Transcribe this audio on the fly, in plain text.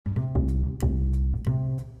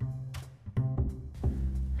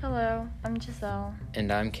Hello, I'm Giselle.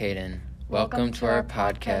 And I'm Caden. Welcome to our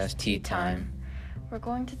podcast, Tea Time. We're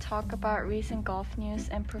going to talk about recent golf news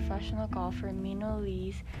and professional golfer Mino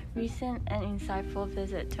Lee's recent and insightful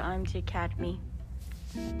visit to IMG Academy.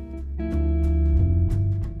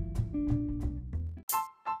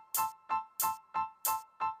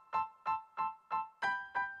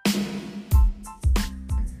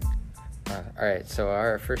 Alright, so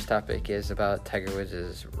our first topic is about Tiger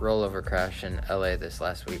Woods' rollover crash in LA this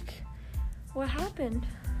last week. What happened?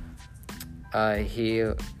 He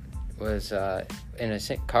was in a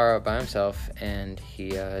car by himself, and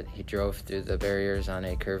he drove through the barriers on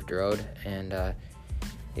a curved road, and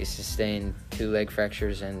he sustained 2 leg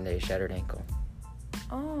fractures and a shattered ankle.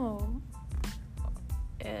 Oh.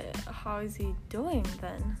 How is he doing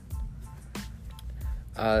then?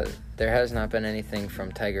 There has not been anything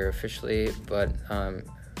from Tiger officially, but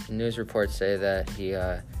news reports say that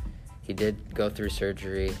he did go through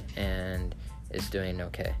surgery and is doing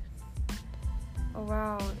okay. Oh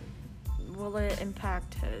wow. Will it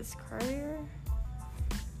impact his career?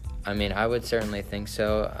 I mean, I would certainly think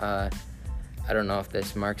so. I don't know if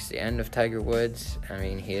this marks the end of Tiger Woods. I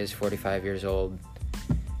mean, he is 45 years old.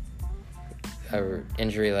 An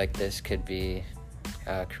injury like this could be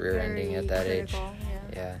career-ending at that critical, age.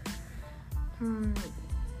 Yeah.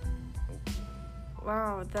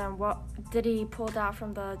 Wow, then what did he pull that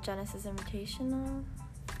from the Genesis Invitational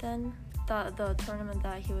then? The tournament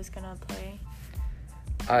that he was gonna play?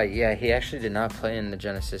 Yeah, he actually did not play in the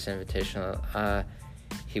Genesis Invitational.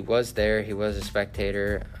 He was there, he was a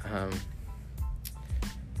spectator.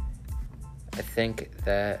 I think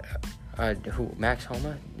that Max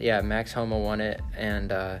Homa? Yeah, Max Homa won it,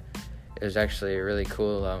 and it was actually a really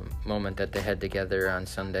cool moment that they had together on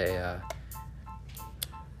Sunday.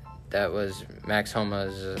 That was Max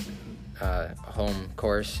Homa's home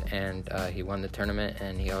course, and he won the tournament,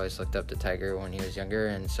 and he always looked up to Tiger when he was younger,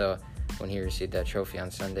 and so when he received that trophy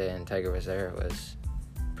on Sunday and Tiger was there, it was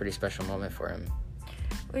a pretty special moment for him.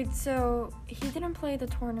 Wait, so he didn't play the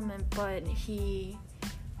tournament, but he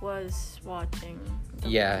was watching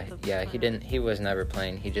the tournament. He was never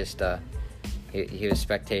playing. He just he was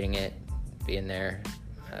spectating it, being there.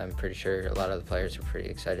 I'm pretty sure a lot of the players were pretty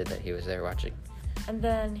excited that he was there watching. And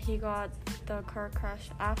then he got the car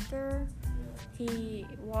crash after he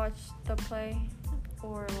watched the play,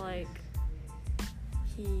 or like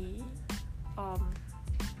he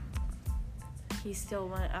still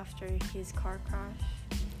went after his car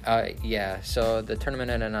crash? Yeah, so the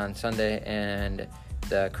tournament ended on Sunday, and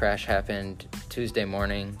the crash happened Tuesday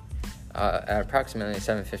morning at approximately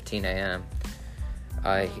 7:15 a.m.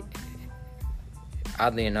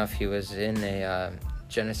 Oddly enough, he was in a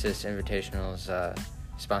Genesis Invitational's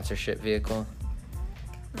sponsorship vehicle.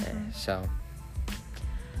 Mm-hmm. So.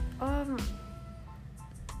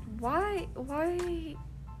 Why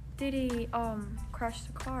did he crash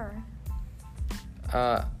the car?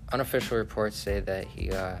 Unofficial reports say that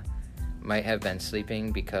he might have been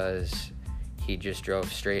sleeping because he just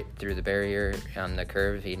drove straight through the barrier on the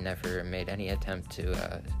curve. He never made any attempt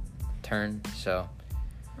to turn, so.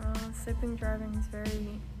 Sleeping driving is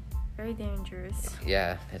very, very dangerous.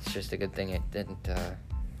 Yeah, it's just a good thing it didn't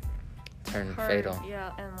turn fatal.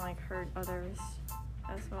 Yeah, and hurt others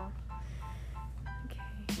as well. Okay.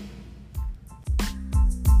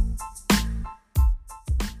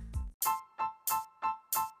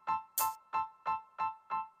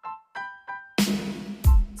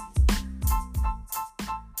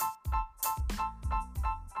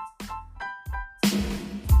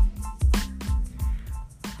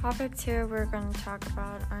 Topic 2, we're going to talk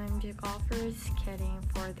about IMG golfers caddying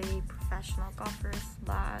for the professional golfers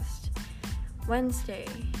last Wednesday,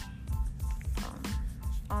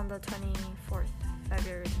 on the 24th,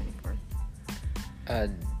 February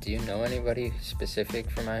 24th. Do you know anybody specific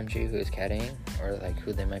from IMG who is caddying, or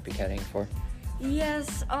who they might be caddying for?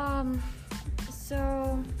 Yes,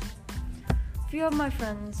 so a few of my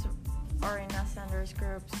friends are in Ascender's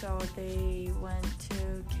group, so they went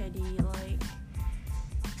to caddy,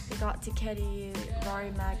 they got to caddy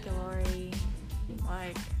Rory McIlroy,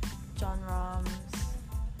 John Rahms,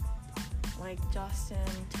 Justin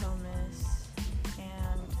Thomas,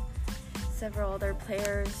 and several other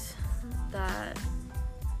players that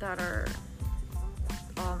are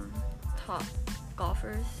top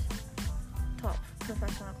golfers, top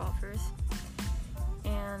professional golfers,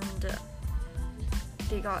 and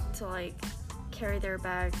they got to carry their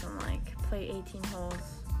bags and play 18 holes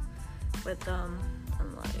with them,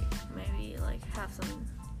 and maybe have some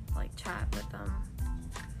chat with them.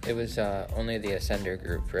 It was only the Ascender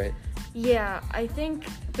group, right? Yeah, I think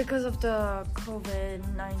because of the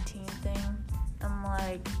COVID-19 thing, and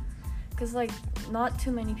because like not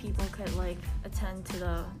too many people could like attend to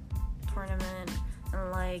the tournament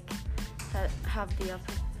and like have the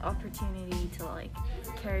opportunity to like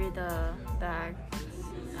carry the bag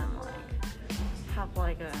and like have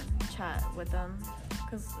like a chat with them,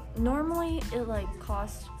 because normally it like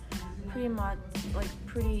costs pretty much like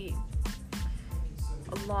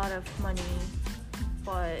a lot of money,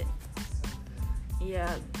 but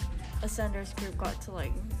yeah, Ascender's group got to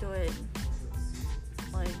like do it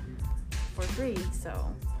like for free,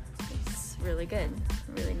 so it's really good,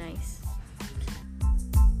 really nice.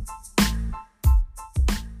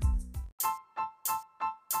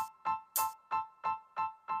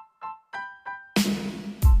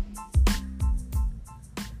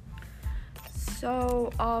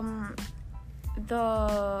 So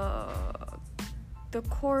the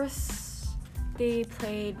course they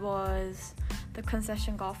played was the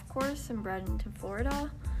Concession Golf Course in Bradenton, Florida.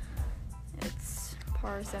 It's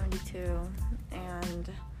par 72, and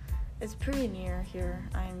it's pretty near here,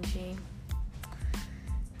 IMG.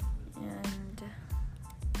 And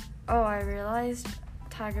I realized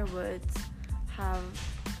Tiger Woods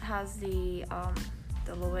has the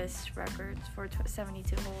lowest records for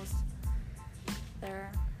 72 holes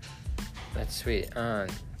there. That's sweet.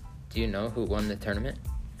 Do you know who won the tournament?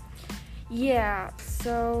 Yeah,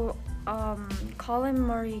 so Colin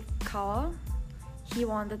Morikawa, he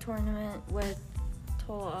won the tournament with a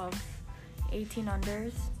total of 18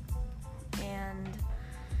 unders, and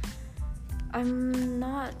I'm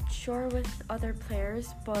not sure with other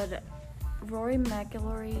players, but Rory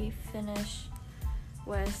McIlroy finished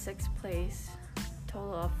with 6th place,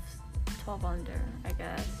 total of 12 under, I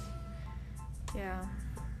guess. Yeah,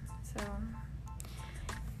 so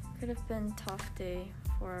could have been a tough day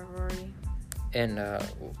for Rory. And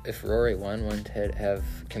if Rory won, wouldn't it have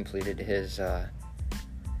completed his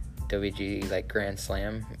WG like Grand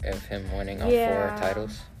Slam of him winning all 4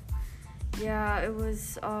 titles? Yeah, it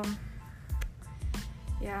was.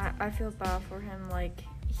 Yeah, I feel bad for him. Like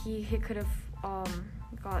he could have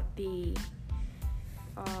got the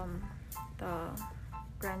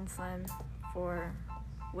Grand Slam for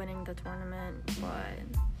winning the tournament, but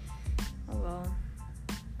oh well.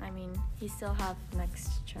 I mean, he still have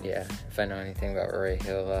next chance. Yeah, if I know anything about Rory,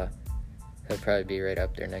 he'll probably be right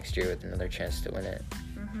up there next year with another chance to win it.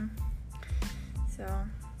 Mhm. So,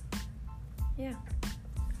 yeah.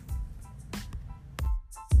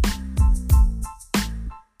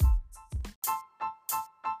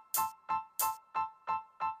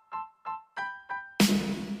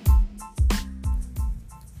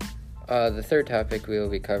 The third topic we will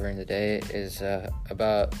be covering today is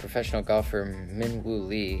about professional golfer Min Woo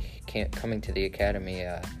Lee coming to the Academy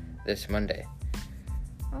this Monday.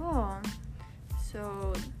 Oh,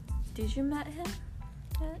 so did you met him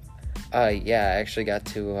yet? Yeah, I actually got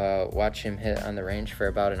to watch him hit on the range for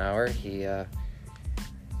about an hour. He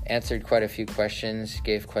answered quite a few questions,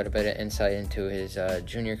 gave quite a bit of insight into his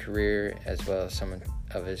junior career as well as some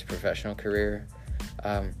of his professional career.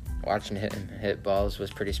 Watching him hit balls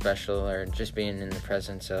was pretty special, or just being in the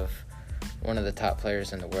presence of one of the top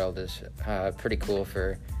players in the world is pretty cool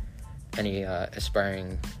for any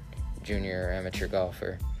aspiring junior or amateur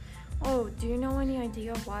golfer. Oh, do you know any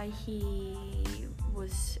idea why he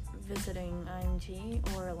was visiting IMG,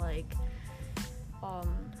 or like,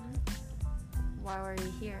 why were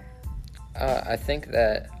you here? I think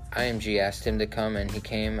that IMG asked him to come and he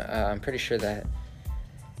came. I'm pretty sure that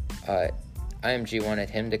IMG wanted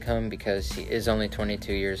him to come because he is only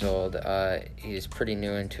 22 years old. He's pretty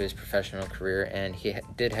new into his professional career, and he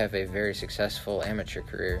did have a very successful amateur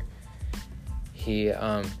career. He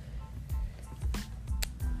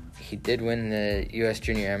did win the U.S.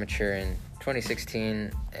 Junior Amateur in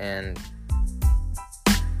 2016, and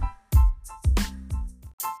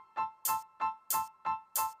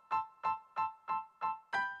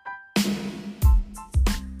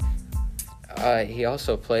he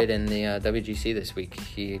also played in the WGC this week.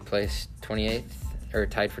 He placed 28th, or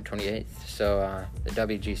tied for 28th. So the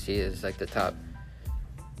WGC is like the top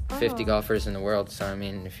 50 golfers in the world. So I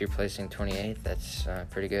mean, if you're placing 28th, that's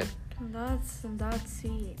pretty good. That's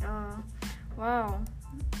sweet. Wow.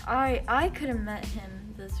 I could have met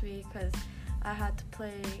him this week because I had to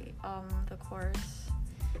play the course,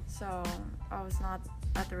 so I was not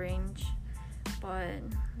at the range. But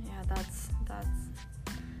yeah, that's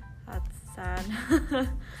sad.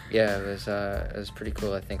 Yeah, it was pretty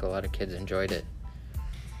cool. I think a lot of kids enjoyed it.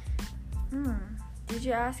 Did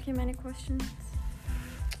you ask him any questions?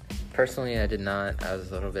 Personally, I did not. I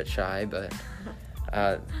was a little bit shy, but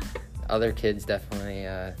other kids definitely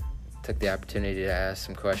took the opportunity to ask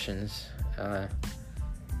some questions.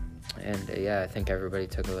 And I think everybody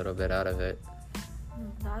took a little bit out of it.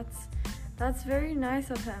 That's very nice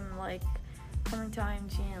of him, like coming to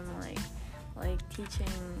IMG and like teaching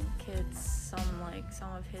kids some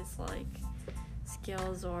of his like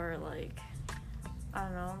skills, or like, I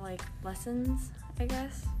don't know, like lessons, I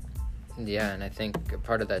guess. Yeah, and I think a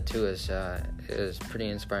part of that too is it was pretty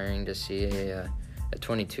inspiring to see a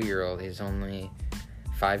 22-year-old. He's only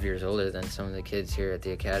 5 years older than some of the kids here at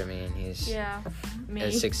the academy, and he's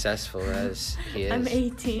as successful as he is. I'm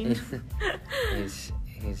 18. he's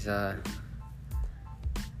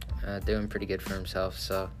doing pretty good for himself.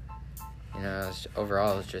 So,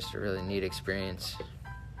 overall, it's just a really neat experience.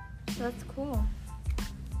 That's cool.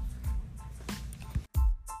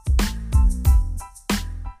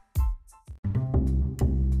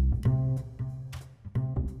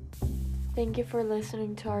 Thank you for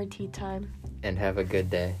listening to our tea time. And have a good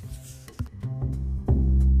day.